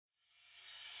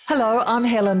Hello, I'm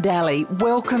Helen Daly.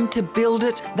 Welcome to Build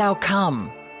It, They'll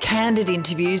Come. Candid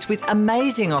interviews with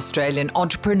amazing Australian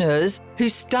entrepreneurs who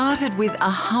started with a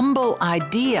humble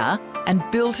idea and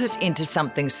built it into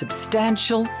something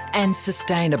substantial and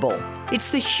sustainable. It's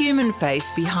the human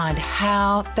face behind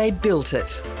how they built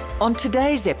it. On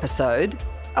today's episode,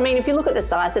 I mean, if you look at the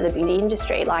size of the beauty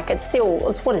industry, like it's an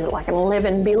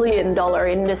 $11 billion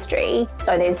industry.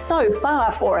 So there's so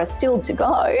far for us still to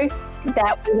go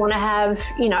that we want to have,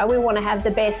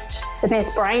 the best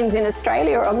brains in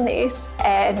Australia on this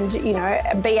and,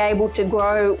 be able to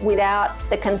grow without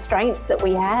the constraints that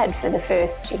we had for the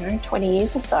first, 20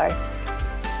 years or so.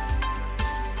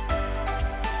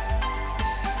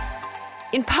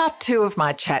 in part two of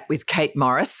my chat with Kate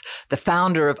Morris, the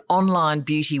founder of online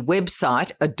beauty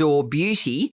website Adore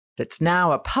Beauty, that's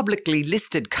now a publicly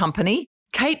listed company,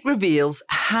 Kate reveals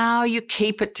how you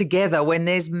keep it together when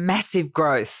there's massive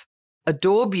growth.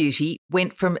 Adore Beauty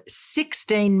went from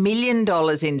 $16 million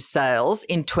in sales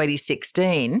in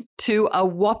 2016 to a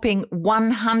whopping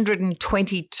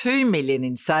 $122 million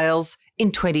in sales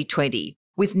in 2020,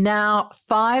 with now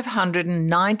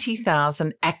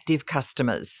 590,000 active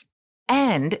customers.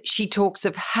 And she talks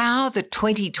of how the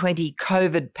 2020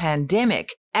 COVID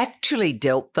pandemic actually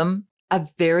dealt them a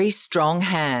very strong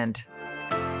hand.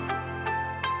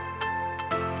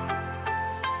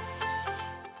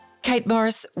 Kate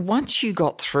Morris, once you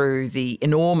got through the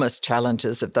enormous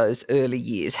challenges of those early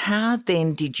years, how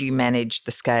then did you manage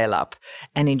the scale up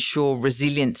and ensure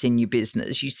resilience in your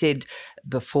business? You said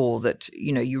before that,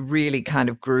 you really kind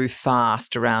of grew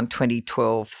fast around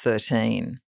 2012,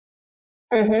 13.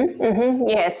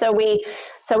 Yeah, so we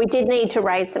did need to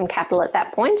raise some capital at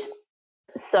that point.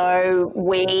 So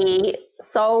we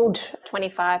sold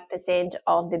 25%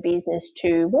 of the business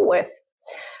to Woolworths.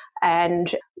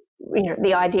 And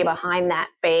the idea behind that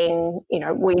being,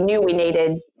 we knew we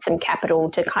needed some capital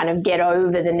to kind of get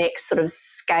over the next sort of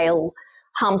scale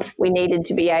hump. We needed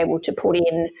to be able to put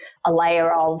in a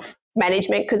layer of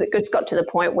management because it just got to the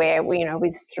point where,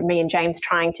 with sort of me and James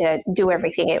trying to do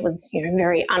everything, it was,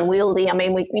 very unwieldy. I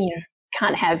mean, we,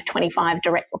 can't have 25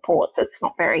 direct reports.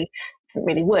 Doesn't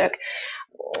really work.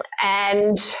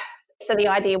 And so the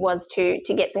idea was to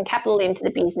get some capital into the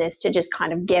business to just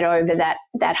kind of get over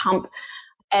that hump.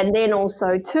 And then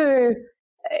also too,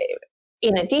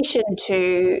 in addition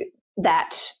to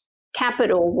that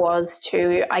capital was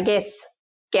to, I guess,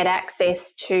 get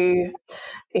access to,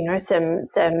 some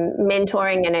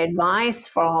mentoring and advice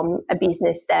from a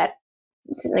business that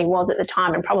certainly was at the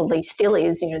time and probably still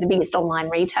is, the biggest online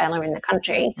retailer in the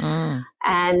country.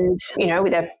 And,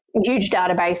 with a huge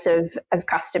database of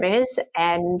customers.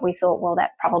 And we thought, well,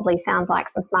 that probably sounds like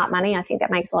some smart money. I think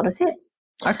that makes a lot of sense.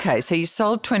 Okay, so you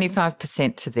sold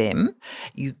 25% to them.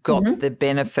 You got the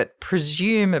benefit,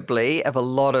 presumably, of a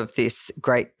lot of this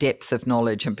great depth of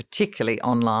knowledge and particularly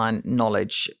online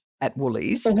knowledge at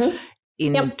Woolies in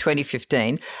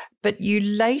 2015. But you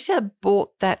later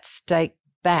bought that stake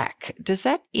back. Does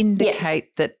that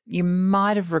indicate that you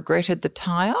might have regretted the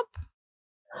tie-up?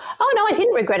 Oh, no, I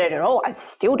didn't regret it at all. I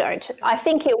still don't. I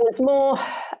think it was more...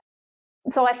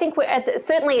 So I think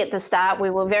certainly at the start, we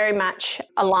were very much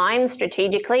aligned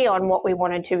strategically on what we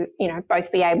wanted to,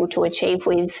 both be able to achieve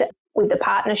with the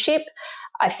partnership.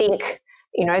 I think,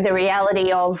 the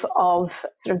reality of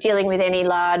sort of dealing with any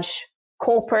large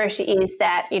corporate is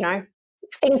that,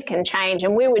 things can change.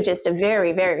 And we were just a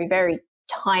very, very, very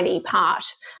tiny part,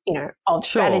 of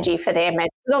strategy for them. And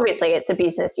obviously it's a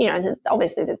business,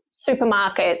 obviously the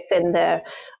supermarkets and the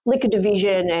liquor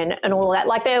division and all of that.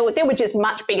 Like there were just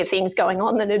much bigger things going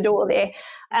on than Adore there.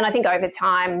 And I think over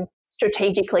time,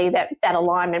 strategically, that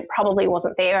alignment probably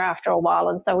wasn't there after a while.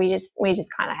 And so we just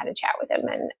kind of had a chat with them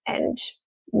and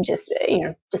just,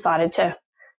 decided to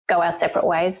go our separate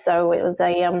ways. So it was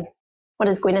a, what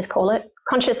does Gwyneth call it?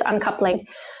 Conscious uncoupling.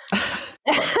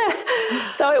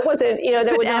 So it wasn't,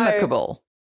 there was amicable.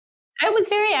 It was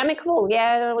very amicable,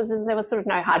 yeah. There was sort of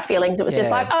no hard feelings. It was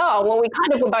just like, oh, well, we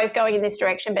kind of were both going in this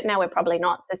direction, but now we're probably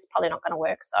not, so it's probably not going to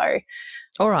work. So,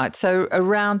 all right. So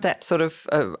around that sort of,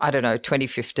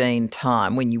 2015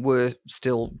 time when you were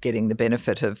still getting the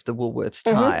benefit of the Woolworths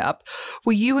tie-up,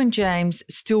 were you and James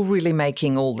still really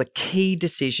making all the key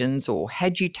decisions, or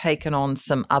had you taken on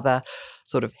some other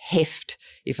sort of heft,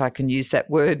 if I can use that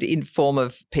word, in form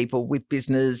of people with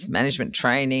business management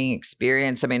training,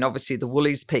 experience? I mean, obviously the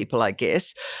Woolies people, I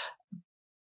guess.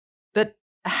 But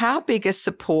how big a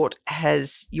support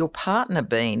has your partner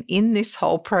been in this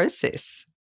whole process?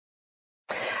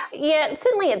 Yeah,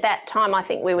 certainly at that time, I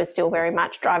think we were still very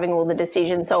much driving all the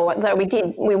decisions. Although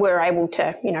we were able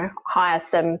to, hire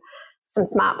some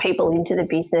smart people into the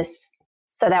business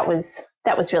So that was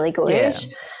really good. Yeah.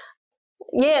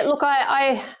 Yeah, look,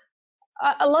 I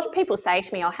a lot of people say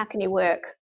to me, "Oh, how can you work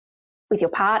with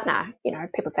your partner?" You know,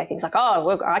 people say things like, "Oh,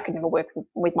 well, I could never work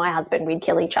with my husband. We'd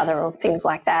kill each other," or things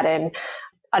like that. And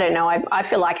I don't know. I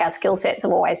feel like our skill sets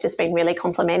have always just been really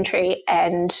complementary,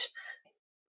 and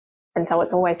so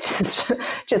it's always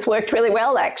just worked really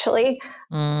well, actually.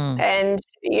 And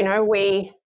you know,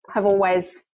 we have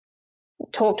always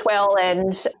talked well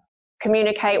and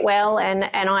communicate well, and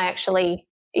I actually,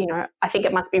 you know, I think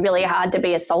it must be really hard to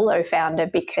be a solo founder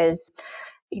because,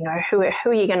 you know, who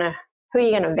are you going to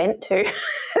vent to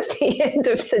at the end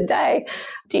of the day?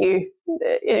 Do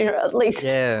you know, at least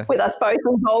with us both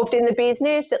involved in the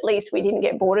business, at least we didn't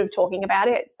get bored of talking about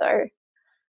it. So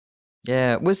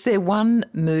yeah. Was there one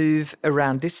move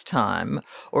around this time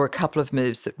or a couple of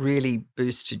moves that really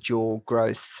boosted your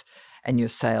growth and your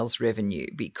sales revenue?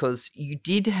 Because you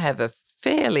did have a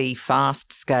fairly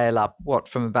fast scale up,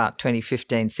 from about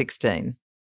 2015, 16?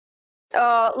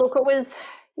 Look, it was,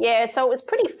 so it was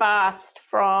pretty fast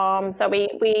so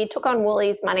we took on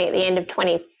Woolies money at the end of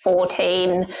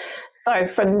 2014. So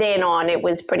from then on, it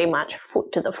was pretty much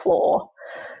foot to the floor.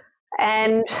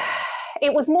 And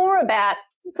it was more about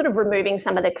sort of removing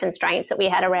some of the constraints that we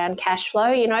had around cash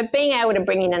flow, you know, being able to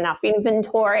bring in enough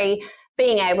inventory,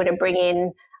 being able to bring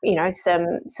in, you know,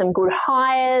 some good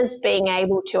hires, being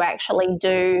able to actually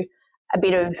do a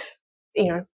bit of, you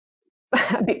know,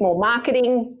 a bit more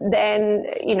marketing than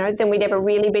we'd ever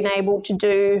really been able to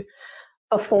do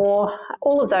before.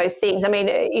 All of those things. I mean,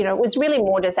 you know, it was really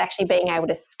more just actually being able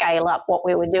to scale up what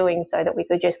we were doing so that we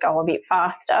could just go a bit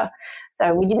faster.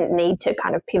 So we didn't need to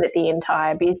kind of pivot the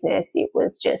entire business. It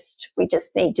was just, we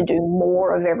just need to do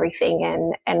more of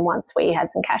everything. And once we had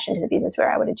some cash into the business, we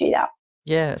were able to do that.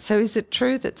 Yeah. So is it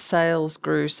true that sales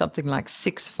grew something like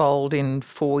sixfold in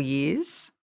 4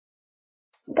 years?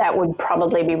 That would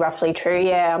probably be roughly true.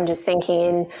 Yeah. I'm just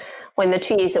thinking when the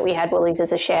 2 years that we had Woolies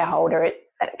as a shareholder, it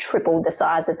tripled the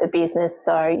size of the business.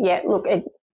 So yeah, look,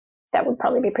 that would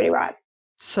probably be pretty right.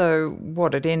 So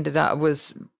what it ended up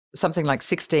was something like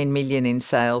 16 million in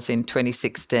sales in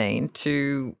 2016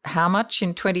 to how much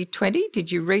in 2020?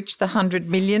 Did you reach the 100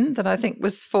 million that I think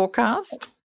was forecast?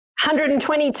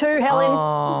 122, Helen.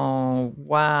 Oh,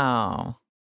 wow.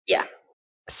 Yeah.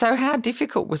 So how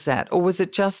difficult was that? Or was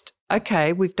it just,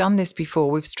 okay, we've done this before,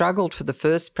 we've struggled for the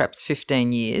first perhaps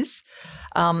 15 years.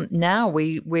 Now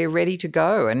we're ready to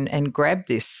go and grab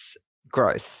this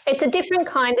growth? It's a different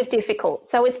kind of difficult.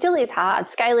 So it still is hard.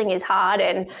 Scaling is hard.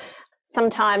 And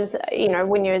sometimes, you know,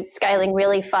 when you're scaling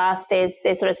really fast, there's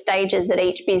sort of stages that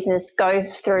each business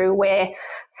goes through where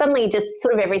suddenly just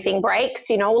sort of everything breaks.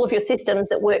 You know, all of your systems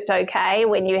that worked okay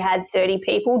when you had 30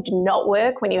 people do not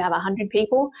work when you have 100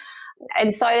 people.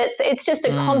 And so it's just a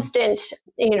constant,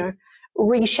 you know,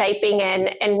 reshaping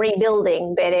and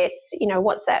rebuilding. But it's, you know,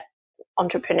 what's that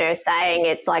entrepreneur saying?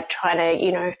 It's like trying to,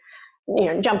 you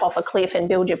know, jump off a cliff and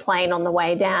build your plane on the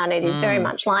way down. It is very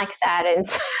much like that. And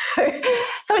so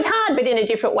it's hard, but in a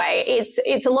different way.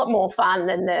 It's a lot more fun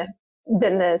than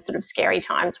the sort of scary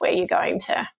times where you're going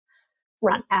to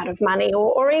run out of money,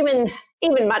 or even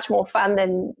much more fun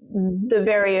than the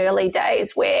very early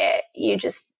days where you're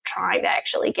just trying to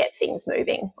actually get things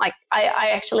moving. Like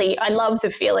I love the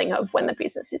feeling of when the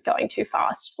business is going too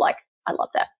fast. Like I love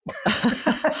that.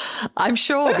 I'm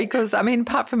sure, because I mean,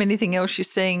 apart from anything else, you're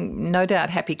seeing no doubt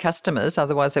happy customers,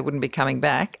 otherwise they wouldn't be coming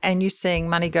back, and you're seeing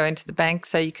money go into the bank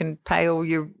so you can pay all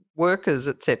your workers,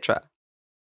 etc.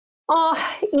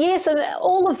 Oh, yes, and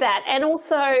all of that. And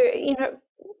also, you know,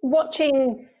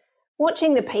 watching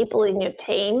the people in your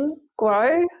team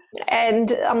grow.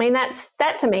 And I mean,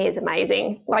 that to me is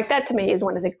amazing. Like that to me is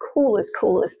one of the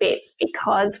coolest bits,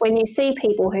 because when you see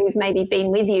people who've maybe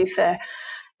been with you for,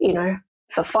 you know,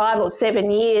 for 5 or 7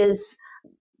 years,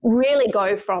 really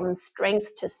go from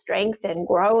strength to strength and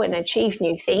grow and achieve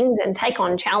new things and take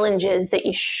on challenges that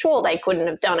you're sure they couldn't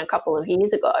have done a couple of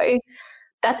years ago,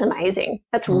 that's amazing.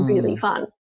 That's really fun.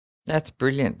 That's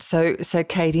brilliant. So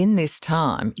Kate, in this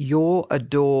time, your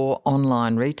Adore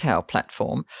online retail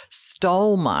platform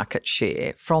stole market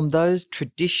share from those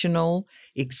traditional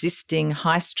existing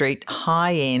high street,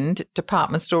 high-end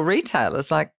department store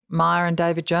retailers like Myer and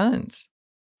David Jones.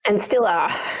 And still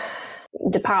are.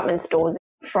 Department stores,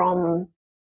 from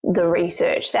the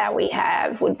research that we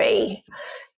have, would be,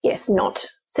 yes,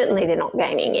 certainly they're not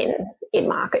gaining in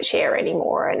market share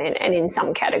anymore, and in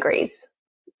some categories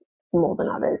more than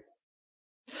others.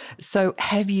 So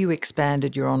have you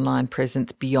expanded your online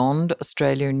presence beyond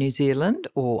Australia and New Zealand,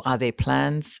 or are there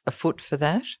plans afoot for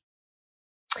that?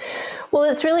 Well,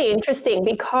 it's really interesting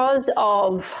because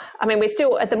of, I mean, we're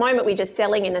still, at the moment, we're just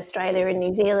selling in Australia and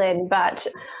New Zealand, but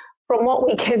from what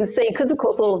we can see, because of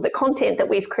course all of the content that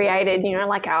we've created,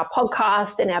 like our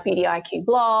podcast and our Beauty IQ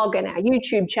blog and our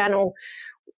YouTube channel,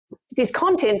 this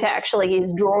content actually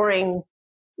is drawing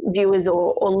viewers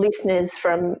or listeners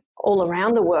from all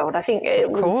around the world. I think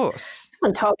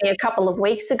someone told me a couple of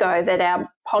weeks ago that our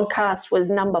podcast was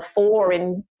number 4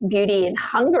 in beauty in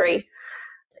Hungary.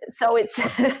 So it's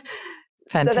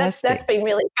fantastic. So that's been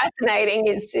really fascinating.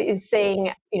 Is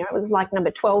seeing it was like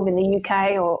number 12 in the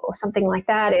UK or something like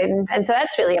that, and so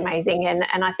that's really amazing. And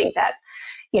I think that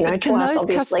to us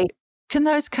obviously. Can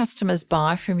those customers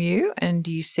buy from you, and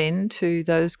do you send to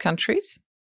those countries?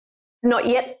 Not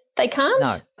yet. They can't,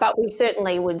 no. But we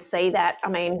certainly would see that. I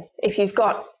mean, if you've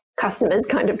got customers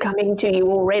kind of coming to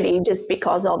you already just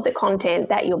because of the content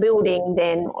that you're building,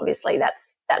 then obviously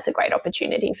that's a great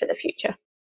opportunity for the future.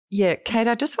 Yeah, Kate,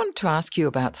 I just wanted to ask you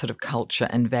about sort of culture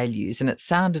and values, and it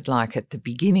sounded like at the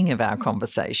beginning of our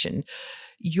conversation,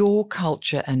 your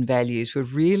culture and values were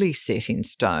really set in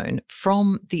stone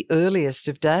from the earliest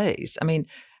of days. I mean,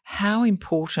 how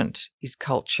important is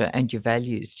culture and your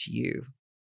values to you?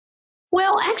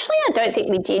 Well, actually, I don't think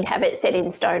we did have it set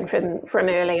in stone from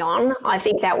early on. I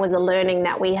think that was a learning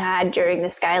that we had during the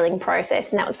scaling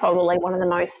process, and that was probably one of the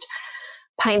most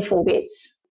painful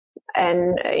bits.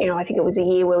 And, I think it was a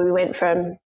year where we went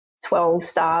from 12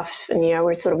 staff and,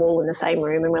 we're sort of all in the same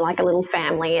room and we're like a little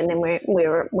family, and then we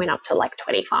went up to like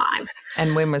 25.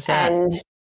 And when was that? And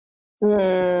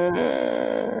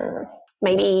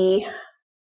maybe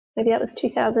that was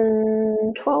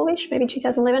 2012-ish, maybe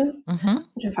 2011. Mm-hmm. I don't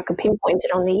know if I could pinpoint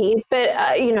it on the year, but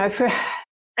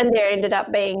and there ended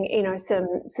up being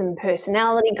some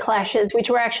personality clashes, which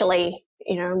were actually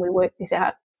and we worked this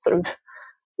out sort of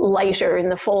later in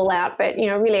the fallout, but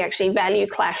really actually value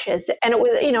clashes, and it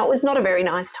was not a very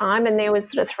nice time, and there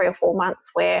was sort of 3 or 4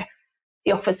 months where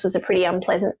the office was a pretty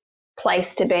unpleasant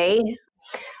place to be.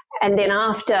 And then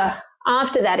after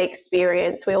that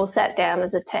experience, we all sat down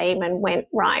as a team and went,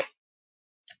 right,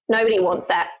 nobody wants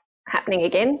that happening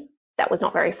again. That was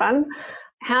not very fun.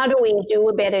 How do we do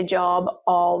a better job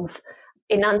of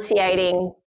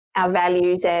enunciating our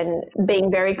values and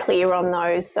being very clear on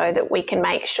those so that we can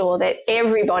make sure that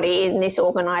everybody in this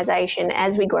organisation,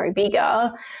 as we grow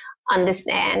bigger,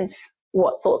 understands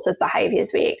what sorts of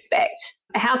behaviours we expect?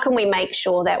 How can we make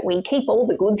sure that we keep all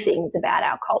the good things about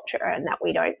our culture and that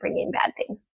we don't bring in bad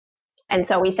things? And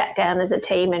so we sat down as a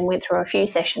team and went through a few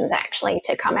sessions actually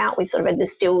to come out with sort of a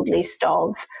distilled list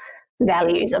of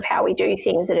values of how we do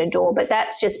things at Adore. But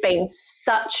that's just been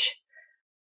such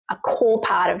a core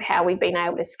part of how we've been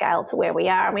able to scale to where we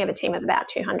are. And we have a team of about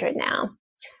 200 now,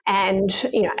 and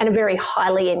and a very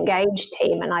highly engaged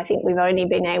team. And I think we've only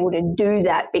been able to do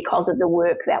that because of the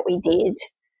work that we did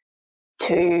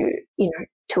to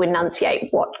enunciate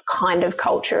what kind of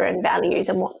culture and values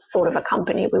and what sort of a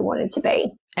company we wanted to be.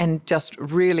 And just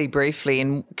really briefly,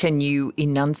 and can you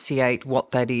enunciate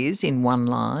what that is in one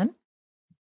line?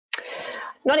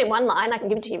 Not in one line. I can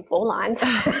give it to you in 4 lines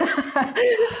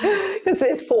because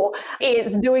there's 4.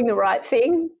 It's doing the right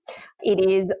thing. It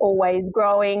is always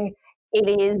growing. It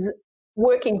is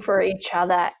working for each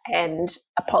other and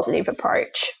a positive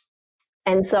approach.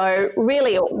 And so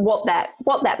really what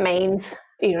that means,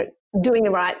 doing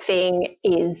the right thing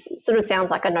is sort of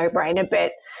sounds like a no-brainer,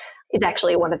 but is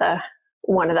actually one of the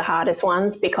hardest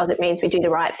ones, because it means we do the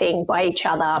right thing by each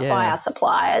other, by our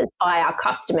suppliers, by our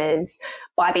customers,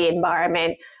 by the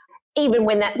environment. Even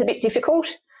when that's a bit difficult,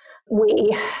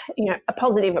 a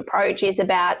positive approach is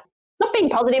about not being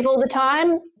positive all the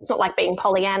time. It's not like being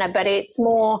Pollyanna, but it's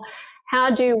more, how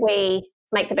do we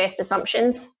make the best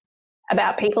assumptions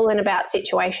about people and about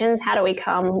situations? How do we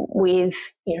come with,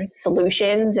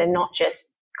 solutions and not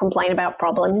just complain about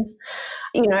problems?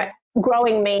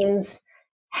 Growing means,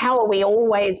 how are we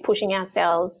always pushing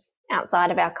ourselves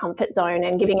outside of our comfort zone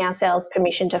and giving ourselves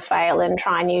permission to fail and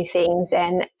try new things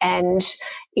and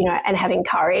having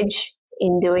courage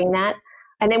in doing that.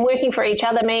 And then working for each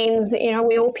other means,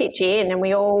 we all pitch in and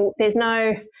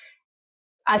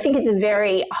I think it's a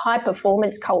very high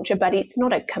performance culture, but it's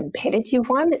not a competitive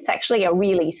one. It's actually a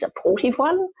really supportive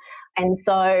one. And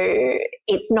so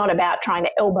it's not about trying to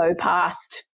elbow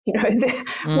past,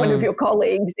 one of your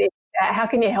colleagues. How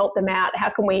can you help them out? How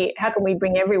can we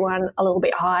bring everyone a little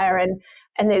bit higher? And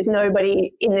there's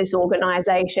nobody in this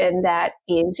organisation that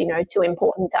is, too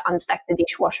important to unstack the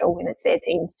dishwasher when it's their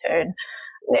team's turn.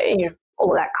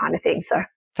 All of that kind of thing. So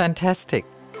fantastic.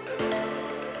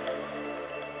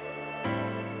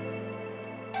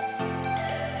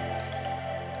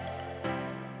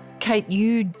 Kate,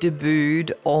 you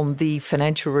debuted on the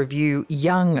Financial Review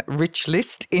Young Rich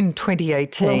list in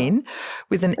 2018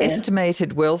 with an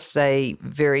estimated wealth they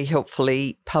very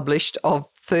helpfully published of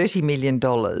 $30 million.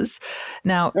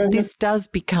 Now, this does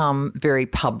become very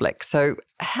public. So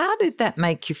how did that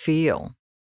make you feel?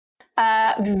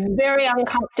 Very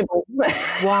uncomfortable.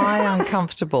 Why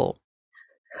uncomfortable?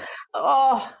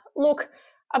 Oh, look,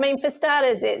 I mean, for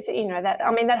starters, it's,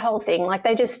 that whole thing, like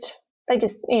they just,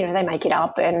 they make it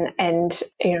up and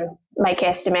make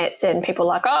estimates, and people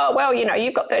are like, oh, well,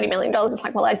 you've got $30 million. It's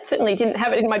like, well, I certainly didn't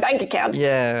have it in my bank account.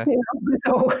 Yeah. It was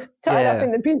all tied up in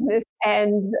the business.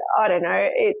 And I don't know,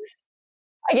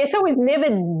 I guess I was never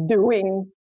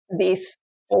doing this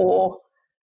for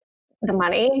the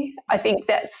money. I think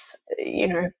that's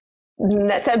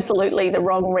absolutely the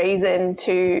wrong reason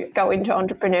to go into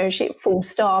entrepreneurship, full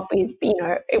stop.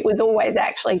 It was always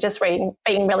actually just being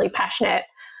really passionate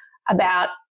about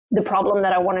the problem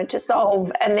that I wanted to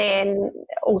solve, and then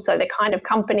also the kind of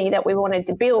company that we wanted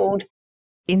to build.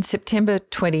 In September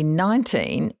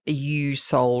 2019, you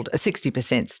sold a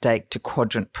 60% stake to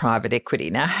Quadrant Private Equity.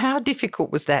 Now, how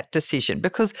difficult was that decision?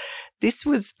 Because this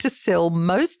was to sell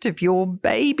most of your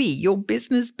baby, your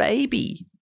business baby.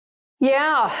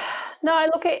 Yeah. No,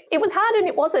 look, it was hard and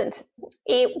it wasn't.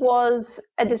 It was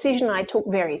a decision I took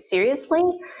very seriously,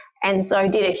 and so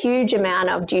did a huge amount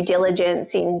of due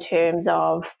diligence in terms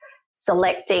of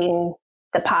selecting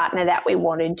the partner that we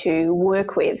wanted to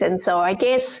work with. And so I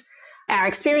guess our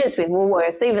experience with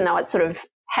Woolworths, even though it sort of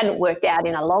hadn't worked out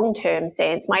in a long-term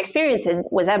sense, my experience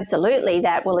was absolutely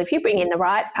that, well, if you bring in the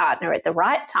right partner at the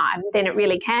right time, then it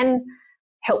really can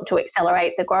help to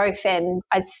accelerate the growth. And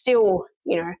I still,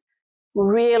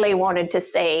 really wanted to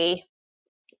see,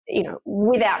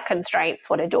 without constraints,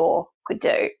 what Adore could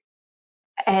do.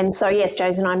 And so, yes,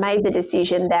 Jose and I made the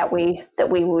decision that we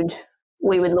would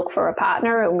look for a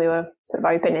partner, and we were sort of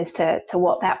open as to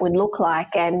what that would look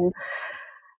like. And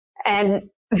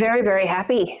very, very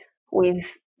happy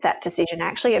with that decision.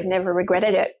 Actually, I've never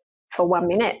regretted it for 1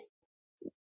 minute.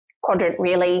 Quadrant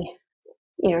really,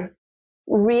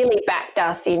 really backed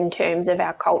us in terms of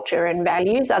our culture and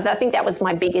values. I think that was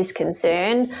my biggest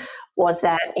concern, was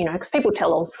that, because people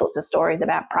tell all sorts of stories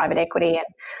about private equity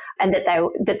and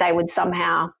that they would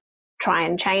somehow try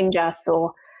and change us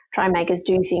or try and make us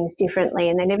do things differently,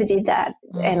 and they never did that.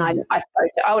 And I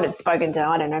would have spoken to,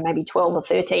 I don't know, maybe 12 or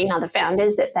 13 other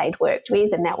founders that they'd worked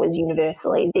with, and that was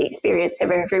universally the experience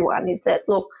of everyone, is that,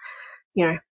 look,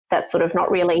 that's sort of not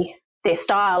really their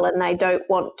style, and they don't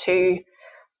want to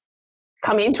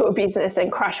come into a business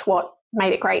and crush what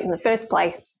made it great in the first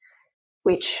place,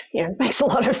 which, makes a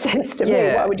lot of sense to me.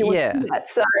 Why would you want to do that?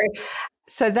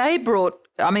 So they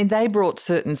brought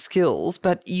certain skills,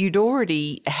 but you'd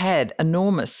already had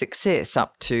enormous success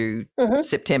up to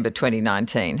September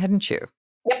 2019, hadn't you?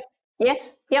 Yep.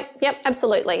 Yes. Yep.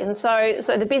 Absolutely. And so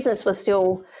the business was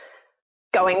still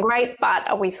going great,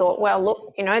 but we thought, well,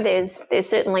 look, there's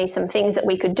certainly some things that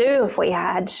we could do if we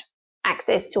had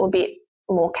access to a bit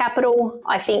more capital.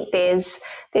 I think there's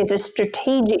a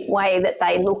strategic way that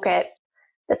they look at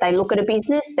a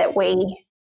business that we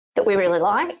really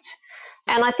liked.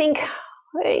 And I think,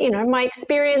 my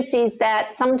experience is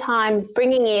that sometimes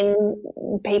bringing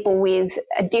in people with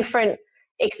a different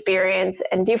experience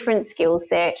and different skill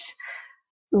set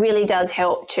really does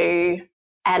help to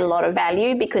add a lot of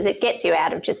value, because it gets you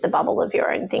out of just the bubble of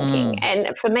your own thinking.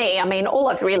 And for me, all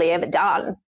I've really ever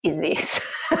done is this.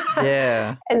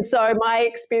 Yeah. And so my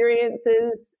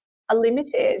experiences are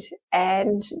limited,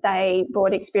 and they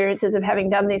brought experiences of having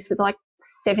done this with like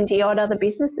 70 odd other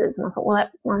businesses. And I thought, well,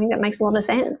 I think that makes a lot of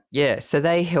sense. Yeah. So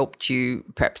they helped you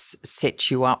perhaps set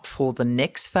you up for the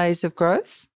next phase of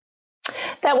growth?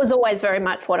 That was always very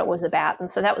much what it was about. And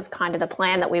so that was kind of the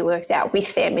plan that we worked out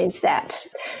with them, is that,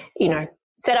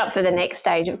 set up for the next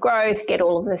stage of growth, get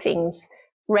all of the things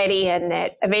ready, and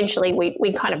that eventually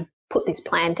we kind of put this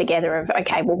plan together of,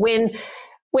 okay, well,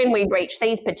 when we reach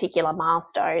these particular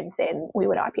milestones, then we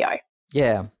would IPO.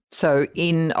 Yeah. So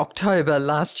in October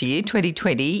last year,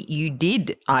 2020, you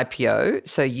did IPO.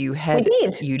 So you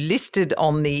listed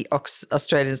on the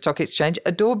Australian Stock Exchange.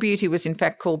 Adore Beauty was in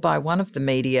fact called by one of the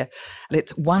media,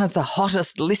 it's one of the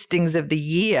hottest listings of the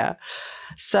year.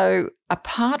 So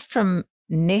apart from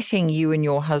netting you and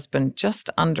your husband just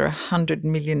under $100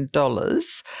 million,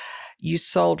 you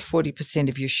sold 40%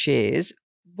 of your shares.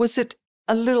 Was it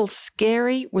a little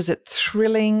scary? Was it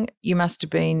thrilling? You must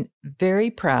have been very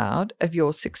proud of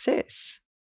your success.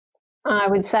 I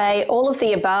would say all of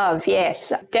the above,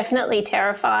 yes. Definitely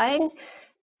terrifying,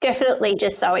 definitely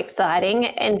just so exciting.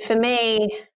 And for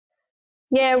me,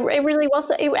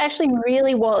 it actually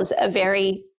really was a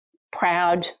very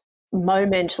proud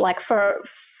moment, like for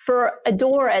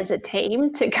Adore as a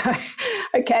team to go,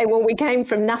 okay, well, we came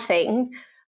from nothing,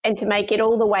 and to make it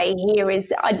all the way here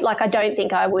is, I don't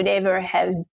think I would ever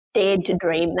have dared to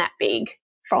dream that big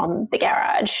from the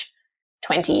garage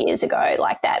 20 years ago.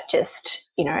 Like that just,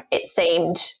 it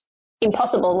seemed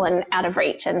impossible and out of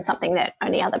reach and something that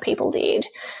only other people did.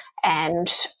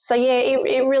 And so, yeah,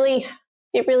 it really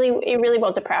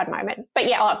was a proud moment. But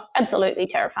yeah, absolutely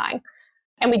terrifying.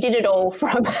 And we did it all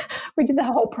we did the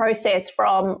whole process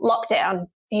from lockdown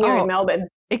here in Melbourne.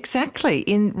 Exactly.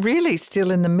 Still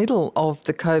in the middle of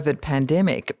the COVID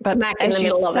pandemic. But Smack in the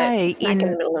middle of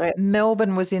it.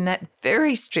 Melbourne was in that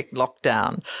very strict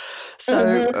lockdown.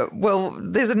 So, well,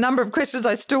 there's a number of questions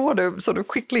I still want to sort of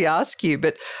quickly ask you.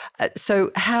 But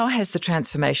so how has the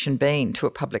transformation been to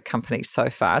a public company so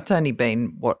far? It's only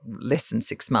been, less than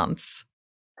 6 months?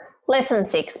 Less than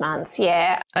 6 months,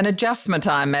 yeah. An adjustment,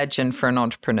 I imagine, for an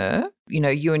entrepreneur.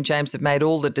 You and James have made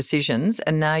all the decisions,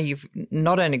 and now you've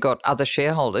not only got other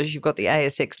shareholders, you've got the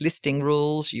ASX listing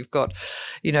rules, you've got,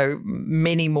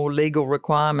 many more legal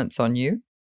requirements on you.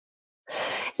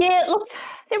 Yeah, look,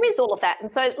 there is all of that.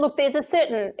 And so, look, there's a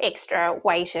certain extra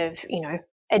weight of,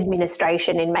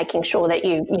 administration in making sure that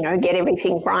you get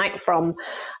everything right from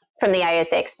the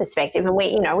ASX perspective, and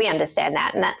we understand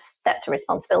that, and that's a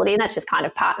responsibility, and that's just kind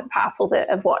of part and parcel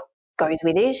of what goes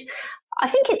with it. I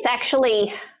think it's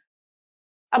actually,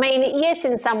 yes,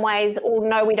 in some ways, or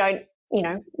no, we don't,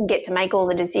 get to make all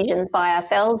the decisions by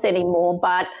ourselves anymore.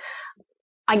 But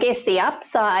I guess the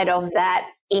upside of that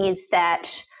is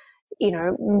that,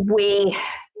 we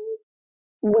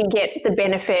get the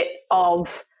benefit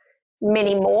of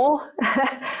many more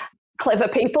clever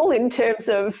people in terms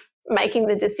of making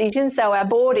the decisions. So our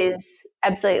board is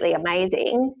absolutely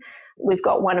amazing. We've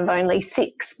got one of only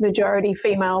 6 majority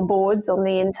female boards on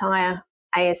the entire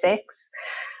ASX.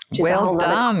 Well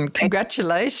done.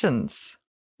 Congratulations.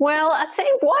 Well, I'd say,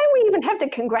 why do we even have to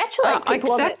congratulate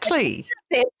people? Exactly.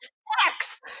 They're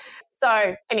stacks.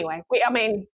 So anyway,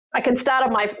 I can start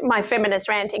on my feminist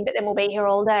ranting, but then we'll be here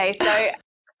all day. So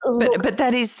But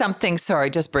that is something, sorry,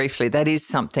 just briefly, that is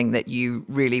something that you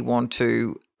really want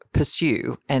to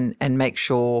pursue and make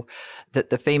sure that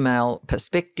the female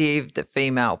perspective, the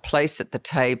female place at the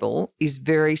table is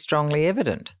very strongly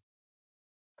evident.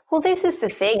 Well, this is the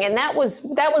thing, and that was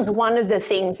one of the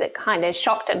things that kind of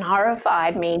shocked and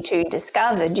horrified me to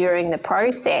discover during the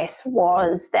process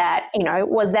was that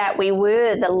we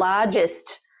were the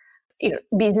largest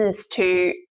business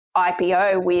to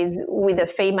IPO with a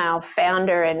female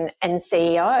founder and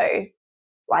CEO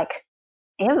like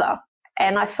ever.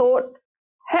 And I thought,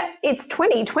 it's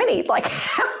 2020. Like,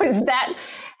 how is that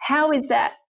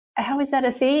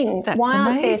a thing? That's why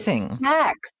amazing. Aren't there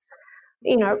stacks?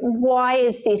 Why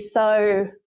is this so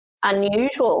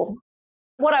unusual?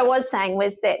 What I was saying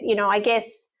was that, I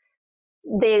guess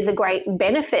there's a great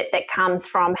benefit that comes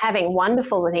from having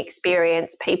wonderful and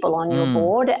experienced people on your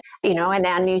board, and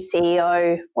our new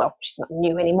CEO, well, she's not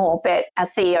new anymore, but our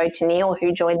CEO, Tennille,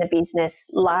 who joined the business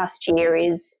last year,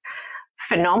 is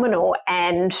phenomenal.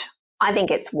 And I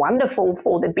think it's wonderful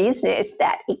for the business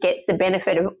that it gets the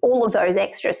benefit of all of those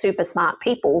extra super smart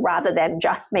people rather than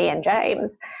just me and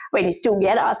James. You still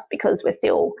get us because we're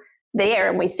still there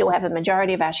and we still have a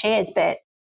majority of our shares, but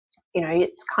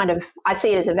it's kind of, I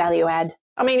see it as a value add.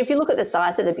 If you look at the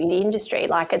size of the beauty industry,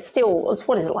 like it's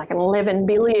what is it, like an $11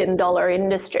 billion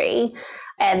industry,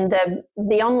 and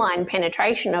the online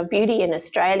penetration of beauty in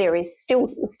Australia is still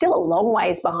a long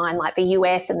ways behind like the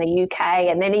US and the UK,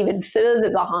 and then even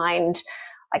further behind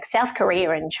like South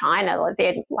Korea and China.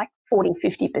 They're like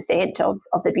 40-50% of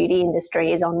the beauty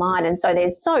industry is online, and so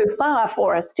there's so far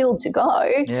for us still to go.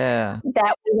 Yeah,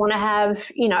 that we want to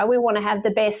have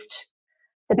the best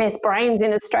brains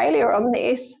in Australia on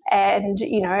this, and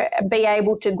be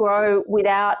able to grow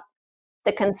without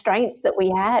the constraints that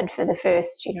we had for the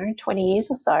first 20 years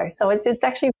or so. So it's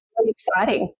actually really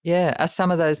exciting. Yeah. Are some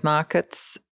of those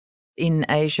markets in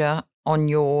Asia on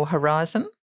your horizon?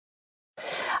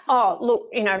 Oh, look,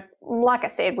 like I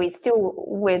said,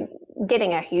 we're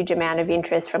getting a huge amount of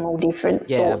interest from all different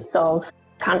sorts of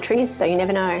countries, so you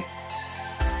never know.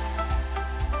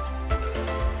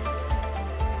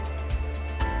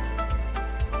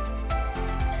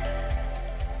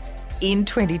 In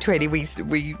 2020,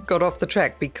 we got off the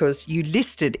track because you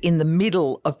listed in the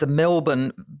middle of the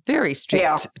Melbourne very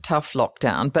strict, tough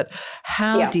lockdown. But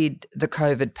how did the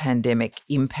COVID pandemic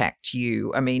impact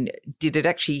you? Did it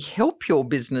actually help your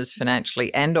business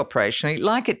financially and operationally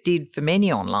like it did for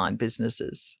many online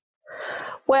businesses?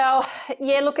 Well,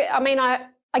 yeah, look,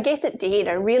 I guess it did.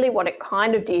 And really what it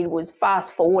kind of did was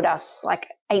fast forward us like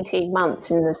 18 months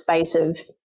in the space of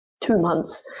 2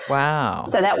 months. Wow.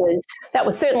 So that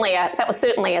was certainly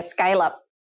a scale up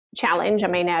challenge. I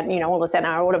mean, all of a sudden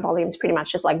our order volumes pretty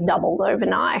much just like doubled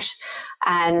overnight,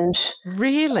 and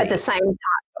Really? at the same time,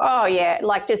 oh yeah,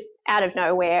 like just out of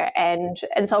nowhere, and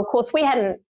so of course we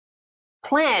hadn't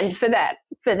planned for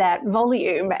that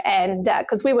volume, and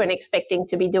because we weren't expecting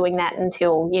to be doing that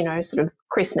until sort of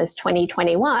Christmas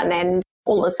 2021, and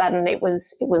all of a sudden it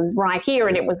was right here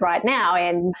and it was right now,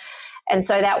 and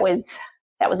so that was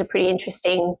a pretty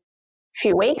interesting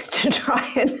few weeks to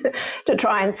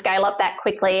try and scale up that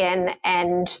quickly,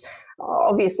 and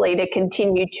obviously to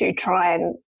continue to try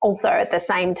and also at the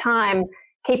same time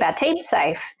keep our team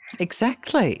safe.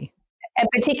 Exactly. And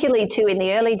particularly too in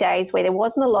the early days where there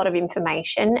wasn't a lot of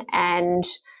information, and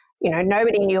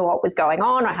nobody knew what was going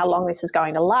on or how long this was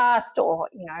going to last, or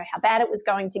how bad it was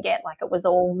going to get. Like, it was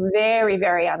all very,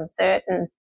 very uncertain,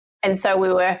 and so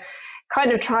we were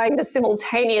kind of trying to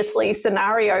simultaneously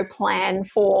scenario plan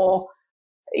for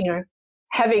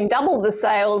having doubled the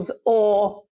sales,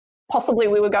 or possibly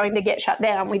we were going to get shut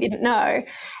down. We didn't know.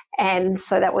 And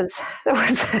so that was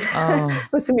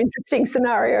was some interesting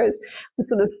scenarios. We're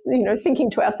sort of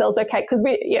thinking to ourselves, okay, because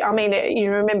you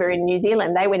remember in New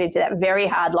Zealand they went into that very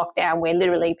hard lockdown where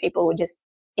literally people were just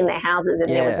in their houses and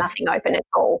there was nothing open at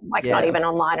all, like not even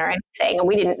online or anything, and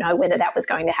we didn't know whether that was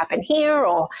going to happen here,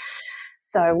 or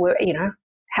so we're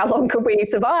how long could we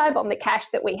survive on the cash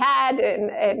that we had,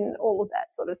 and all of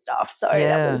that sort of stuff. So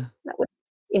that was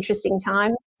interesting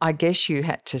time. I guess you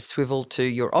had to swivel to,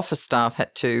 your office staff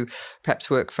had to perhaps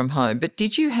work from home, but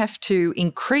did you have to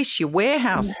increase your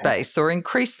warehouse space or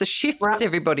increase the shifts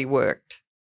everybody worked?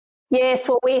 Yes,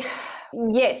 well,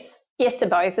 yes to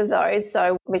both of those.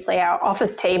 So obviously our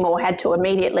office team all had to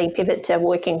immediately pivot to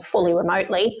working fully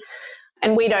remotely,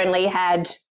 and we'd only had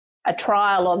a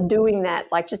trial of doing that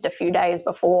like just a few days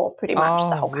before pretty much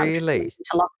the whole country went into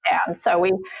lockdown. So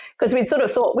because we'd sort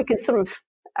of thought we could sort of,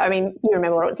 I mean, you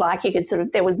remember what it was like. You could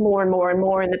there was more and more and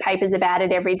more in the papers about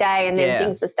it every day, and then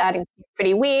things were starting to get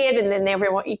pretty weird, and then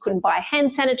you couldn't buy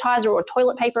hand sanitizer or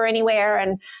toilet paper anywhere,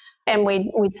 and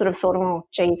we'd sort of thought, oh,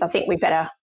 geez, I think we better,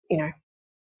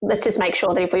 let's just make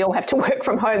sure that if we all have to work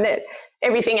from home, that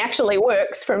everything actually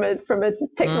works from a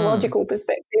technological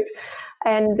perspective.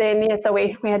 And then, so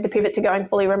we had to pivot to going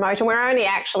fully remote, and we're only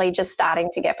actually just starting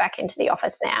to get back into the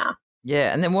office now.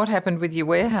 Yeah, and then what happened with your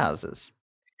warehouses?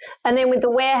 And then with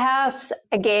the warehouse,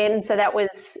 again, so that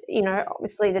was,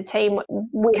 obviously the team,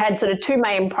 we had sort of two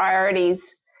main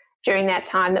priorities during that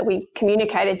time that we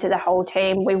communicated to the whole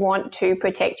team. We want to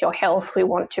protect your health. We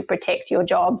want to protect your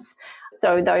jobs.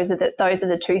 So those are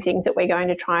the two things that we're going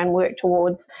to try and work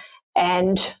towards.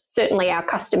 And certainly our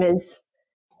customers,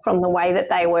 from the way that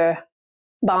they were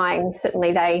buying,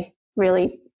 certainly they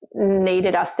really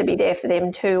needed us to be there for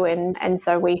them too. And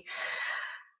so we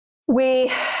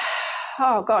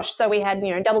so we had,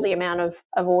 double the amount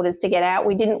of orders to get out.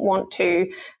 We didn't want to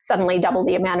suddenly double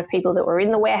the amount of people that were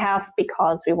in the warehouse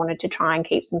because we wanted to try and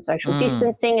keep some social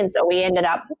distancing. And so we ended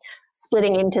up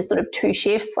splitting into sort of two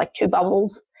shifts, like two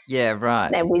bubbles. Yeah,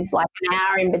 right. And with like an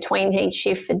hour in between each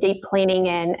shift for deep cleaning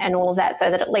and all of that, so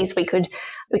that at least we could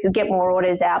get more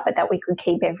orders out, but that we could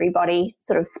keep everybody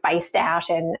sort of spaced out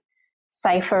and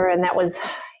safer. And that was,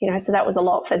 so that was a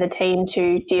lot for the team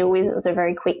to deal with. It was a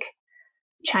very quick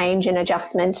change and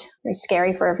adjustment. Very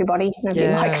scary for everybody. Nobody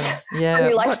likes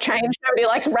change. Nobody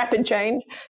likes rapid change.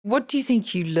 What do you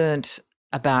think you learnt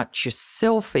about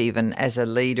yourself, even as a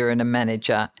leader and a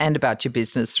manager, and about your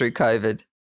business through COVID?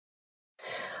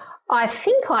 I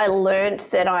think I learned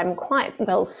that I'm quite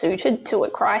well suited to a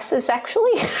crisis,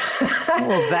 actually.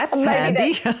 Well, that's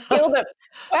handy.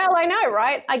 Well, I know,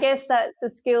 right? I guess that's a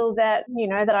skill that,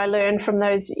 that I learned from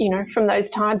those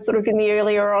times sort of in the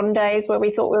earlier on days where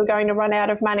we thought we were going to run out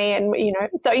of money. And,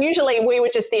 so usually we were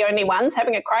just the only ones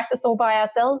having a crisis all by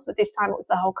ourselves, but this time it was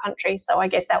the whole country. So I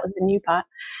guess that was the new part.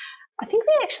 I think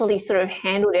we actually sort of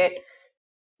handled it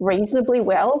reasonably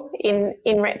well in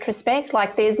retrospect.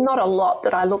 Like, there's not a lot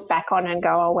that I look back on and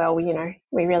go, oh, well,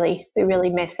 we really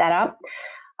messed that up.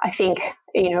 I think,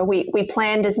 we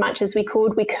planned as much as we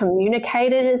could. We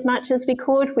communicated as much as we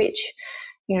could, which,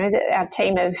 our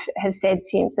team have said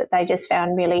since that they just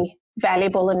found really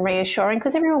valuable and reassuring,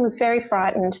 because everyone was very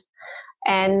frightened.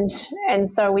 And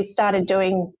so we started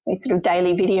doing these sort of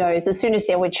daily videos as soon as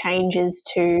there were changes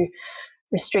to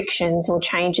restrictions or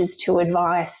changes to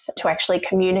advice, to actually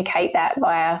communicate that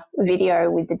via video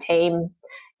with the team,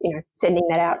 sending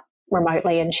that out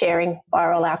remotely and sharing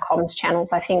via all our comms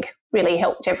channels, I think really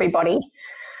helped everybody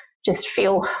just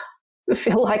feel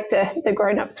like the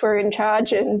grown-ups were in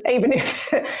charge. And even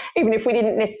if we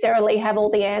didn't necessarily have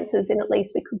all the answers, then at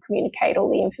least we could communicate all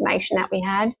the information that we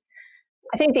had.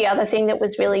 I think the other thing that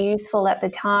was really useful at the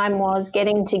time was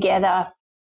getting together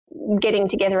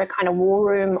a kind of war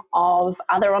room of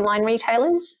other online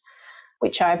retailers,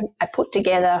 which I put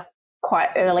together quite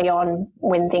early on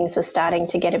when things were starting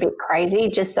to get a bit crazy,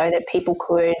 just so that people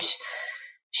could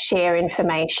share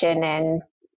information and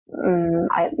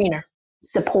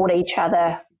support each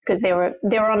other, because there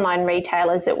were online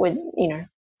retailers that were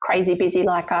crazy busy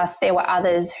like us. There were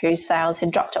others whose sales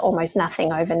had dropped to almost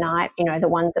nothing overnight, the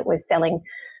ones that were selling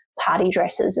party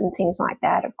dresses and things like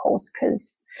that, of course,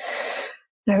 because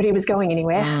nobody was going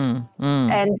anywhere.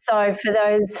 And so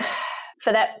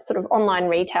for that sort of online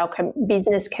retail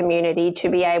business community to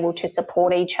be able to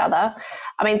support each other,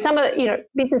 I mean, some of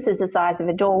businesses the size of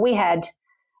Adore, we had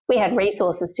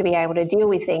resources to be able to deal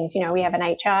with things. We have an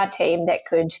HR team that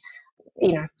could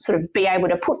sort of be able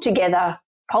to put together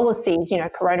policies,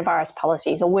 coronavirus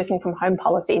policies or working from home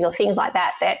policies or things like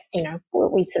that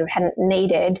we sort of hadn't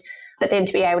needed, but then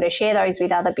to be able to share those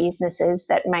with other businesses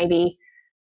that maybe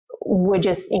were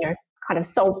just kind of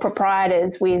sole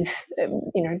proprietors with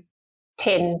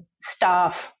 10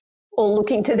 staff all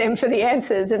looking to them for the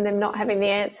answers and them not having the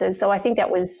answers. So I think that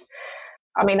was,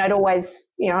 I've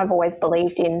always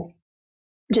believed in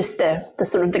just the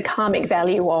sort of the karmic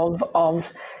value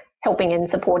of helping and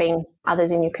supporting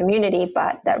others in your community,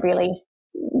 but that really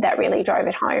drove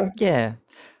it home. Yeah. At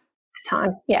the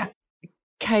time, yeah.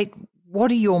 Kate, what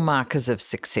are your markers of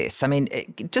success? I mean,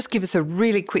 just give us a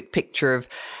really quick picture of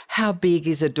how big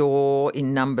is Adore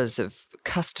in numbers of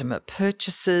customer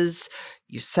purchases,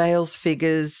 your sales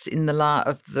figures in the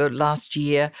last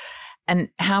year, and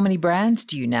how many brands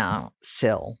do you now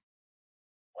sell?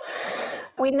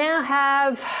 We now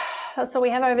have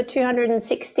over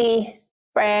 260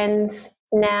 brands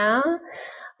now.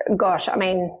 Gosh,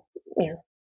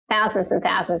 thousands and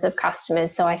thousands of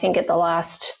customers. So I think at the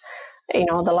last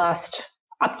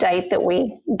update that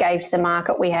we gave to the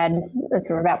market, we had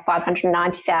sort of about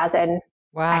 590,000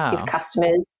 active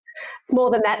customers. It's more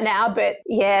than that now, but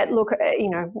yeah, look,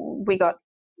 we got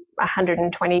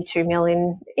 122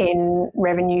 million in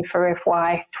revenue for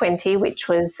FY20, which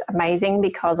was amazing,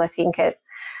 because I think a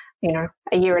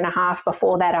year and a half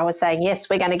before that, I was saying, yes,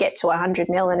 we're going to get to 100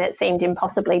 mil, and it seemed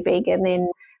impossibly big. And then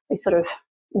we sort of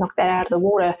knocked that out of the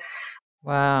water.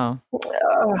 Wow.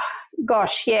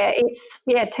 Gosh, yeah, it's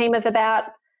a team of about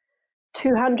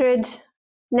 200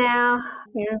 now.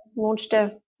 Launched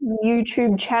a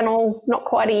YouTube channel not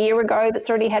quite a year ago that's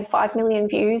already had 5 million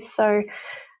views. So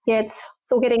yeah, it's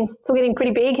all getting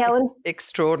pretty big, Helen.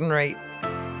 Extraordinary.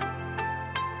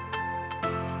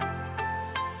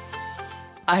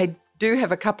 I do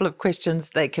have a couple of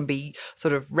questions. They can be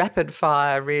sort of rapid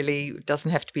fire, really. It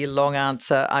doesn't have to be a long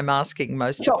answer. I'm asking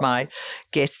most of my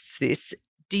guests this.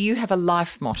 Do you have a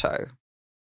life motto?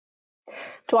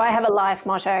 Do I have a life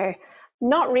motto?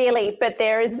 Not really, but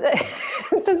there's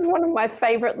one of my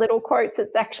favourite little quotes.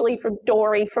 It's actually from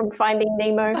Dory from Finding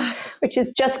Nemo, which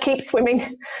is just keep swimming,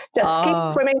 keep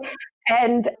swimming.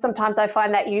 And sometimes I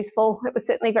find that useful. It was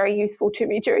certainly very useful to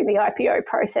me during the IPO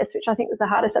process, which I think was the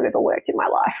hardest I've ever worked in my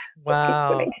life. Just keep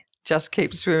swimming. Just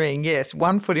keep swimming, yes.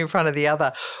 One foot in front of the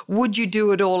other. Would you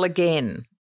do it all again?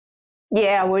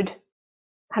 Yeah, I would.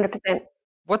 100%.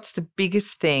 What's the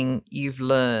biggest thing you've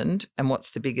learned and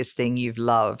what's the biggest thing you've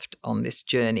loved on this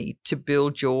journey to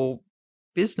build your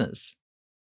business?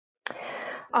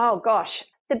 Oh, gosh.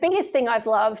 The biggest thing I've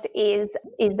loved is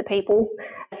the people.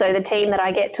 So the team that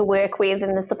I get to work with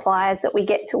and the suppliers that we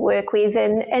get to work with,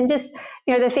 and just,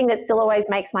 the thing that still always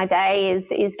makes my day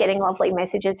is getting lovely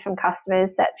messages from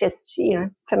customers. That just,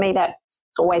 for me, that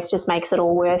always just makes it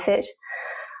all worth it.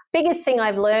 Biggest thing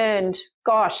I've learned,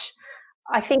 gosh,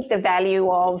 I think the value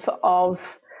of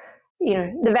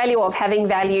having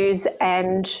values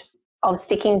and of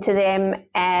sticking to them,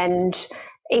 and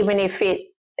even if it,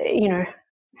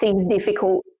 seems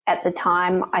difficult at the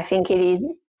time, I think it is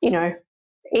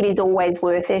always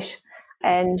worth it.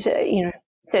 And,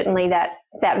 certainly that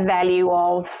value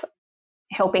of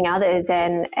helping others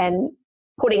and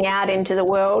putting out into the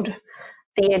world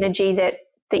the energy that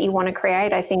you want to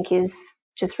create, I think is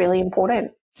just really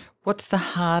important. What's the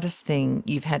hardest thing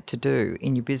you've had to do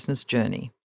in your business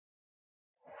journey?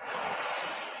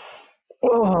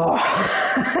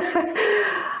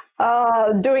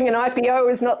 Doing an IPO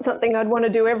is not something I'd want to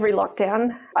do every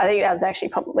lockdown. I think that was actually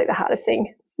probably the hardest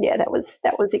thing. Yeah, that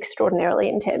was extraordinarily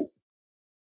intense.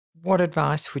 What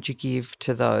advice would you give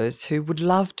to those who would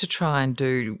love to try and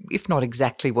do, if not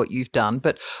exactly what you've done,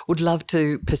 but would love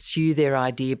to pursue their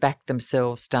idea, back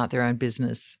themselves, start their own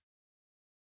business?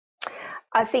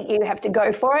 I think you have to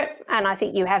go for it, and I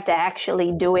think you have to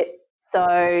actually do it.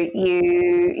 So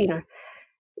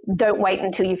don't wait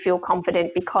until you feel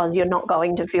confident, because you're not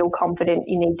going to feel confident.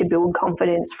 You need to build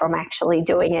confidence from actually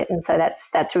doing it. And so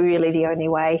that's really the only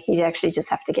way. You actually just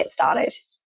have to get started.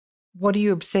 What are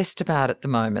you obsessed about at the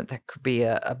moment? That could be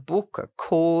a book, a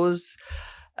cause,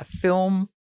 a film.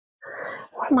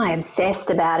 What am I obsessed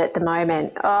about at the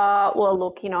moment? Well,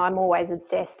 look, I'm always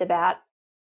obsessed about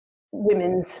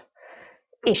women's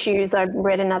issues. I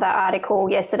read another article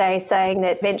yesterday saying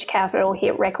that venture capital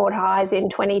hit record highs in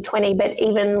 2020, but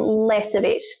even less of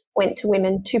it went to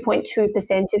women. 2.2%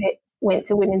 of it went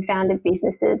to women-founded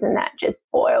businesses, and that just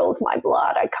boils my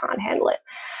blood. I can't handle it.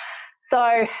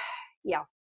 So, yeah,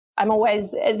 I'm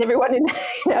always, as everyone in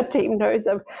our team knows,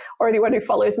 or anyone who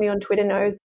follows me on Twitter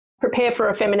knows, prepare for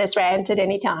a feminist rant at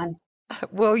any time.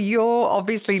 Well, you're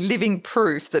obviously living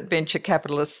proof that venture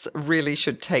capitalists really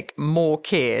should take more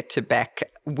care to back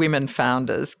women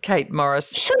founders. Kate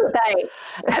Morris. Shouldn't they?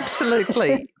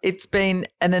 Absolutely. It's been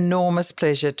an enormous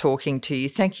pleasure talking to you.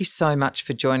 Thank you so much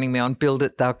for joining me on Build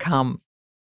It, They'll Come.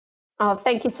 Oh,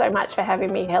 thank you so much for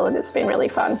having me, Helen. It's been really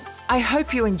fun. I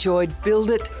hope you enjoyed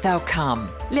Build It, They'll Come.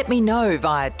 Let me know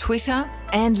via Twitter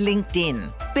and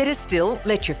LinkedIn. Better still,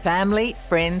 let your family,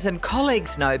 friends and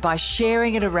colleagues know by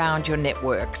sharing it around your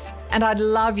networks. And I'd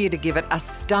love you to give it a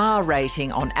star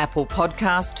rating on Apple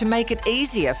Podcasts to make it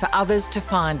easier for others to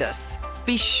find us.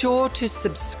 Be sure to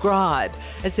subscribe,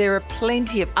 as there are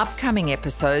plenty of upcoming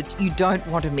episodes you don't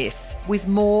want to miss, with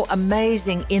more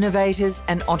amazing innovators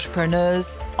and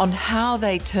entrepreneurs on how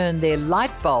they turn their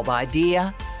light bulb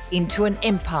idea into an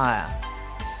empire.